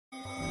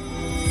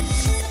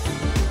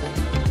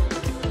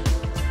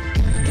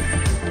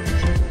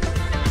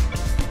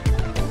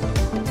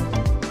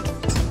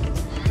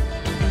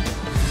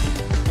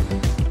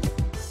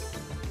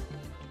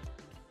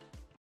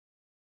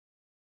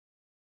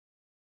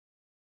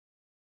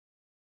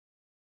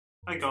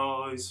Hey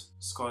guys,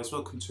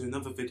 welcome to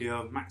another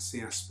video of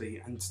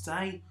MaxiAspie, and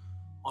today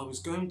I was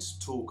going to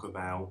talk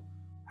about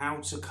how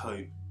to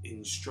cope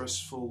in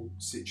stressful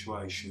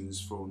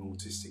situations for an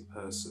autistic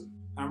person.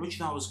 Now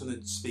originally I was going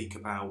to speak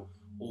about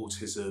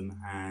autism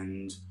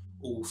and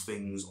all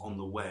things on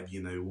the web,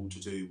 all to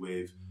do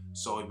with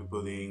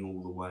cyberbullying,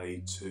 all the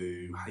way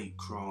to hate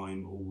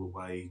crime, all the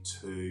way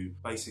to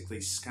basically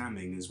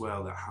scamming as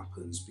well that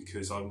happens,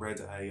 because I read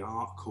an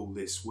article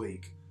this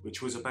week which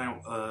was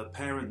about a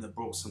parent that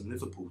brought some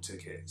Liverpool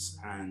tickets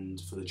and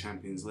for the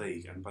Champions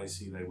League, and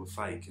basically they were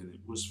fake and it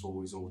was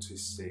for his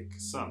autistic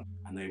son,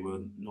 and they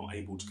were not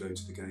able to go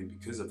to the game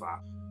because of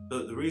that.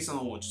 But the reason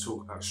I want to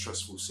talk about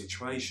stressful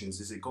situations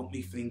is it got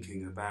me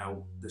thinking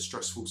about the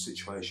stressful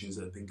situations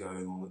that have been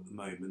going on at the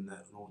moment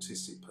that an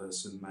autistic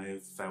person may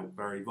have felt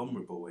very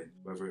vulnerable in,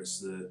 whether it's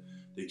the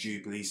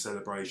Jubilee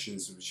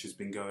celebrations which has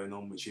been going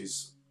on, which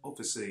is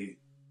obviously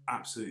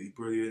absolutely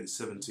brilliant,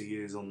 70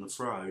 years on the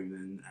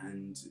throne,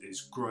 and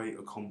it's great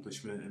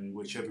accomplishment and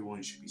which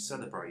everyone should be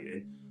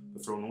celebrating,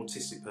 but for an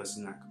autistic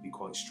person that could be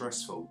quite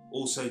stressful.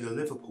 Also the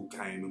Liverpool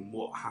game and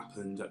what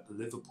happened at the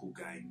Liverpool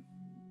game,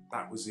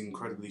 that was an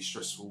incredibly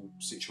stressful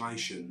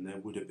situation. There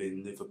would have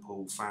been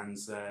Liverpool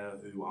fans there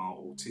who are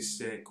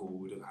autistic, or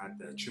would have had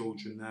their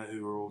children there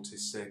who are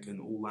autistic, and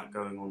all that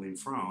going on in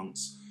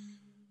France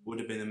would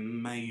have been a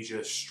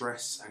major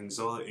stress,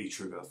 anxiety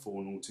trigger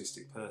for an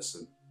autistic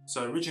person.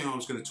 So originally I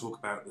was going to talk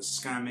about the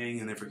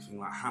scamming and everything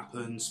that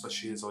happened,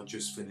 especially as I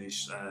just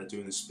finished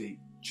doing a speech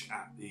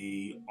at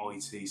the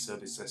IT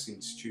Service Desk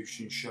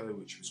Institution show,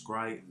 which was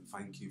great, and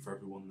thank you for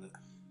everyone that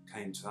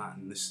came to that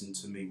and listened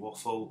to me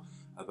waffle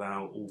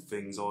about all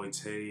things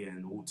IT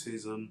and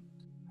autism.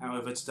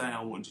 However, today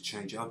I wanted to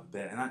change it up a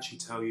bit and actually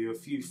tell you a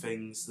few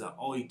things that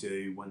I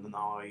do when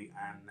I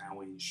am now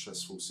in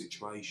stressful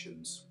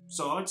situations.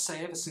 So I'd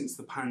say ever since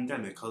the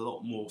pandemic, a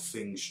lot more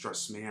things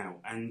stress me out,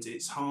 and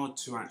it's hard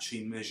to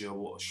actually measure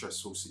what a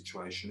stressful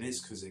situation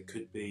is, because it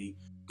could be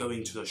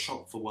going to the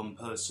shop for one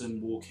person,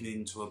 walking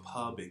into a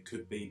pub, it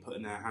could be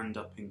putting their hand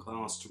up in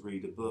class to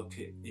read a book.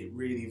 It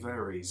really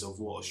varies of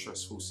what a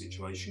stressful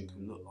situation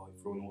can look like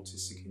for an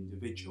autistic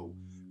individual.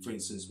 For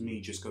instance, me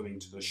just going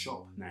to the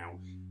shop now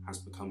has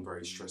become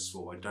very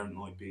stressful. I don't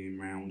like being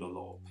around a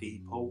lot of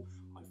people.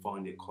 I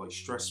find it quite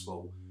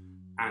stressful.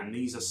 And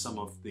these are some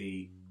of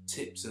the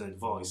tips and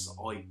advice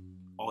I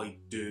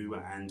do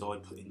and I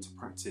put into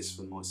practice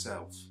for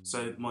myself.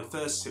 So my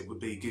first tip would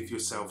be give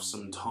yourself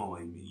some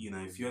time.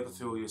 If you ever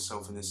feel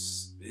yourself in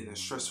a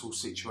stressful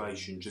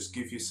situation, just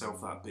give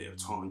yourself that bit of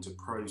time to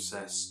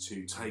process,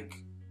 to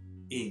take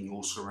in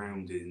your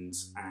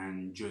surroundings,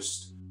 and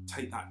just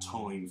take that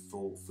time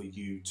for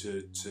you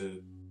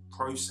to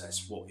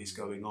process what is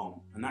going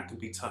on. And that can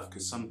be tough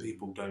because some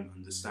people don't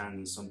understand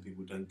and some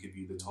people don't give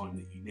you the time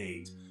that you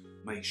need.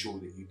 Make sure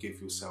that you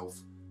give yourself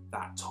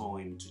that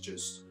time to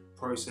just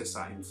process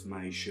that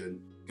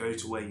information, go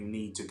to where you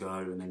need to go,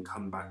 and then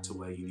come back to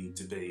where you need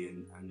to be,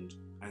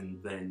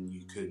 and then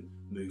you can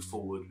move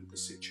forward with the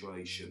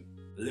situation.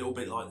 A little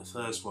bit like the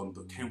first one,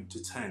 but count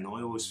to 10.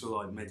 I always feel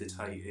like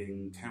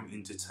meditating,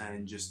 counting to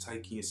 10, just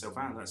taking yourself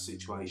out of that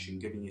situation,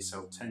 giving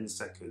yourself 10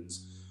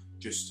 seconds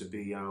just to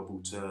be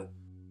able to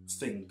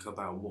think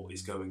about what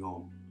is going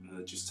on.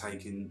 Just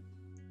taking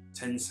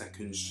 10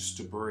 seconds just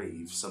to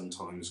breathe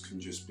sometimes can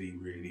just be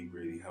really,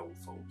 really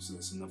helpful. So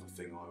that's another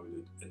thing I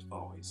would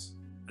advise.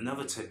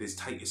 Another tip is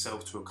take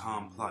yourself to a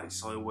calm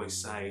place. I always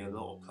say a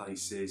lot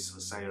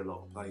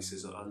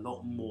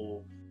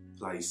more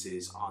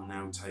places are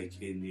now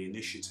taking the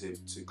initiative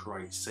to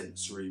create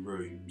sensory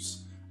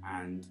rooms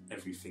and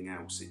everything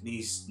else.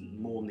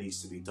 More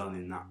needs to be done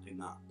in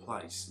that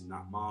place, in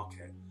that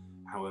market.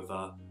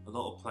 However, a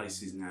lot of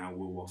places now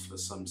will offer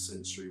some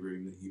sensory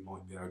room that you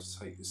might be able to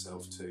take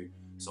yourself to.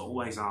 So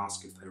always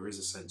ask if there is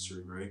a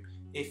sensory room.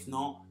 If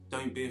not,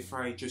 don't be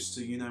afraid just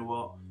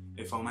to,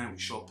 if I'm out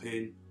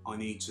shopping, I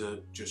need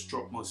to just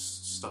drop my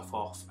stuff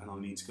off and I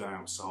need to go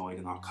outside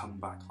and I'll come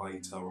back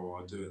later, or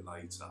I'll do it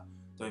later.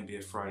 Don't be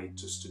afraid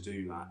just to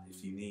do that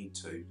if you need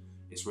to.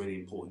 It's really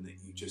important that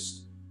you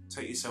just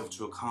take yourself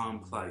to a calm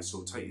place,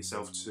 or take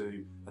yourself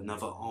to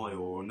another aisle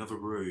or another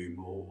room,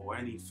 or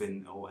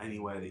anything or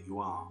anywhere that you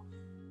are,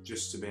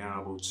 just to be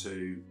able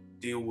to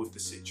deal with the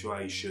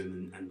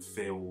situation and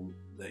feel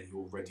that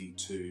you're ready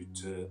to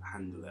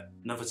handle it.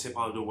 Another tip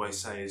I would always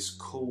say is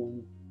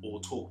call or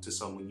talk to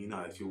someone you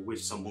know. If you're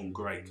with someone,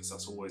 great, because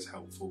that's always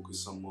helpful,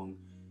 because someone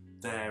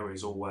there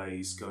is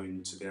always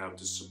going to be able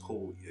to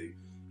support you.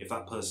 If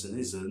that person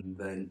isn't,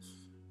 then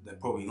they're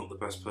probably not the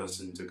best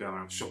person to go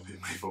out shopping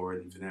with or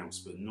anything else,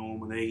 but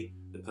normally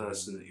the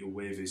person that you're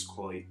with is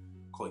quite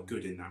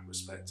good in that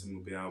respect and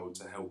will be able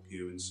to help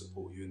you and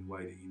support you in the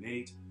way that you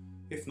need.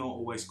 If not,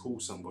 always call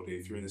somebody.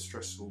 If you're in a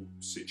stressful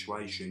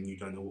situation, you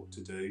don't know what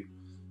to do,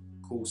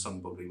 call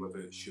somebody, whether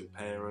it's your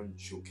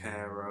parents, your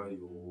carer,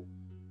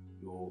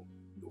 your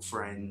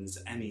friends,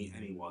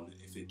 anyone.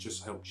 If it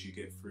just helps you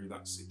get through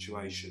that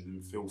situation,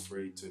 then feel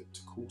free to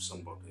call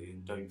somebody,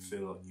 and don't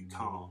feel like you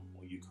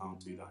can't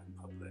do that in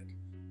public.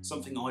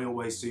 Something I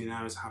always do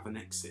now is have an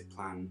exit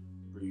plan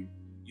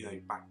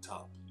backed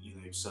up.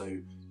 So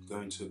you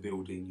go into a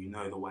building, you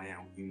know the way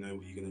out, you know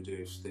what you're going to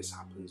do if this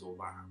happens or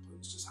that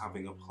happens. Just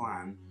having a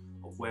plan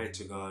of where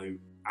to go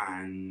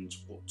and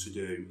what to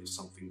do if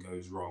something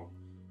goes wrong.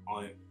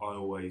 I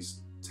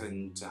always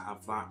tend to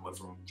have that,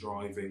 whether I'm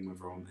driving,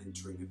 whether I'm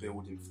entering a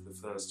building for the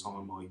first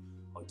time. I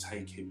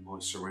take in my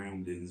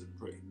surroundings and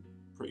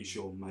pretty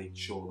sure make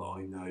sure that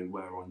I know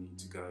where I need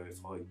to go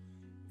if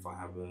I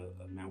have a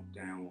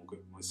meltdown or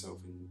get myself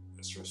in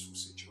a stressful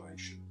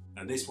situation.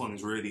 Now this one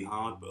is really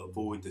hard, but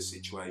avoid the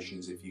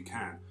situations if you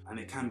can. And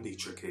it can be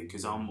tricky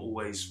because I'm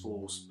always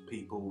for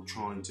people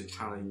trying to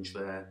challenge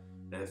their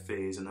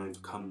fears and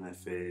overcome their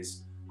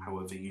fears.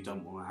 However, you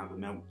don't want to have a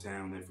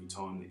meltdown every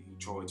time that you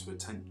try to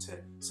attempt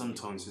it.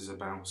 Sometimes it's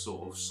about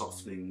sort of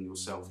softening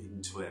yourself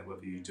into it,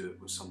 whether you do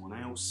it with someone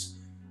else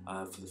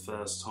for the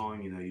first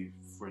time.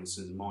 For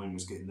instance, mine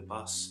was getting the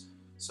bus.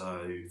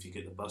 So if you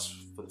get the bus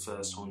for the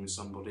first time with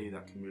somebody,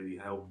 that can really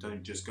help.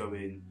 Don't just go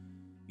in,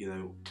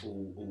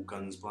 all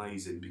guns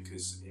blazing,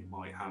 because it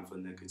might have a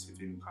negative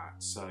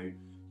impact. So,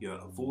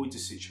 avoid the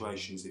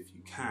situations if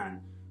you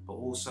can, but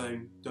also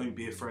don't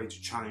be afraid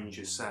to challenge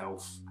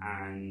yourself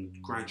and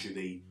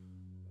gradually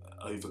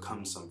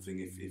overcome something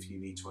if you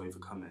need to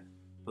overcome it.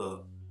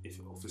 But if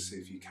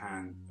you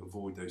can,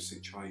 avoid those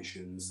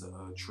situations that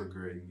are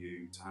triggering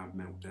you to have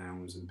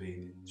meltdowns and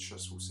being in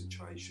stressful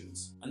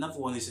situations. Another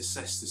one is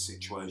assess the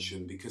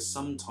situation, because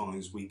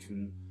sometimes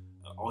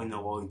I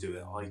know I do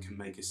it, I can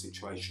make a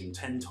situation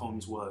 10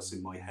 times worse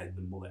in my head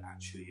than what it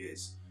actually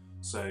is.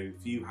 So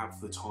if you have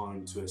the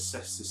time to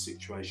assess the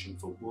situation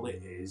for what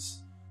it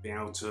is, be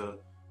able to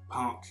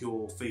park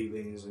your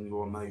feelings and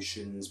your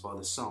emotions by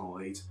the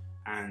side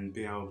and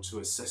be able to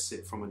assess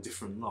it from a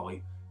different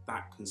light,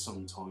 that can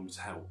sometimes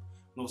help.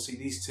 And obviously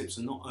these tips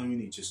are not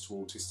only just to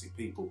autistic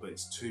people, but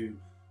it's to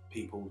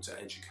people to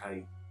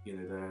educate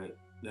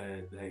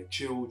their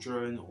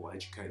children, or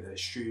educate their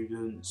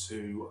students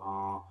who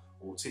are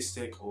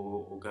autistic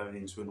or going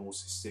into an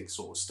autistic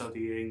sort of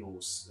studying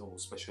or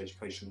special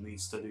educational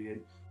needs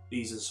studying.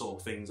 These are the sort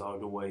of things I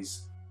would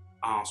always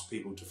ask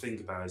people to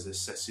think about, as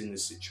assessing the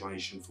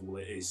situation for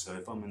what it is. So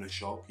if I'm in a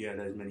shop, yeah,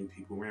 there's many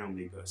people around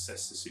me, but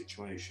assess the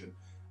situation.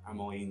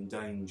 Am I in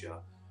danger?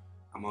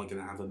 Am I going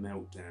to have a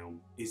meltdown?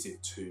 Is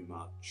it too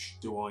much?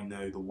 Do I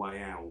know the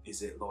way out?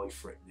 Is it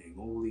life-threatening?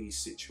 All these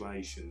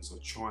situations, I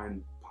try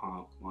and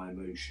park my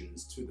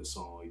emotions to the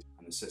side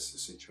and assess the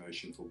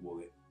situation for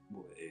what it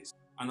is.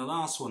 And the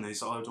last one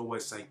is, I'd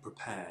always say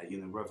prepare,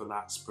 whether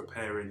that's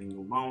preparing in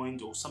your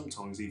mind or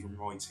sometimes even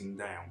writing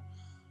down.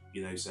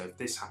 So if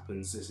this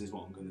happens, this is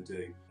what I'm going to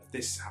do. If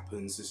this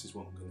happens, this is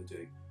what I'm going to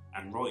do.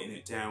 And writing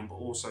it down, but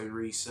also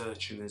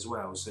researching as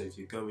well. So if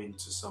you go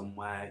into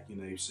somewhere,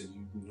 so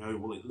you know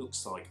what it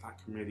looks like, that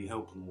can really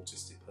help an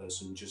autistic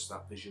person, just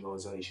that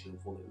visualization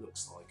of what it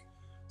looks like.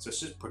 So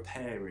it's just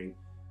preparing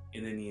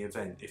in any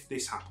event. If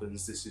this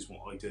happens, this is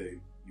what I do.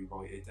 You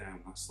write it down.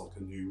 That's like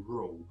a new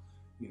rule.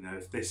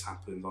 If this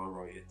happens, I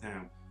write it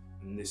down.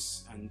 And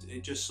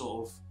it just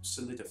sort of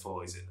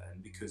solidifies it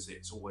then, because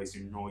it's always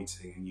in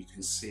writing and you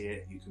can see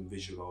it, you can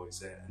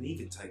visualise it, and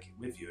even take it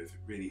with you if it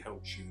really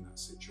helps you in that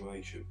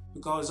situation.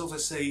 But guys,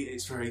 obviously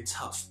it's very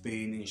tough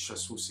being in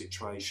stressful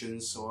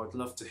situations, so I'd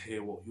love to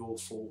hear what your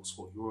thoughts,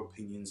 what your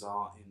opinions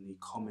are in the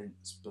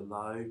comments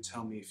below.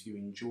 Tell me if you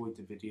enjoyed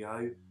the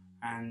video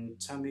and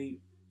tell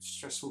me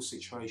stressful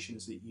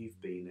situations that you've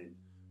been in.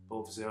 But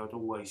obviously I'd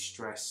always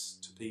stress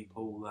to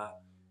people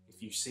that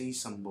if you see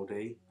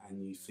somebody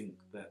and you think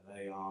that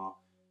they are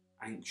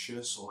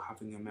anxious or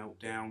having a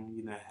meltdown,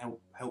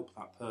 help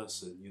that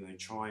person.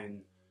 Try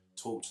and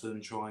talk to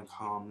them, try and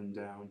calm them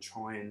down,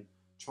 try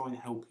and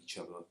help each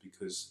other,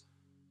 because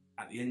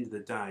at the end of the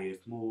day,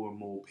 if more and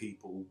more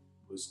people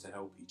was to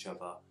help each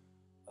other,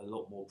 a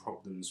lot more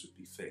problems would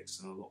be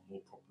fixed and a lot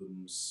more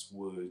problems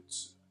would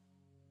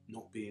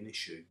not be an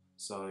issue.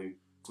 So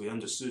if we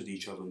understood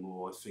each other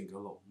more, I think a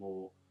lot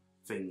more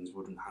things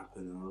wouldn't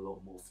happen and a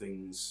lot more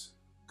things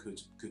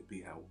could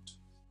be helped.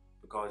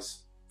 But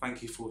guys,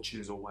 thank you for watching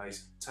as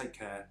always. Take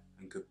care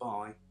and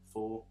goodbye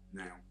for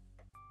now.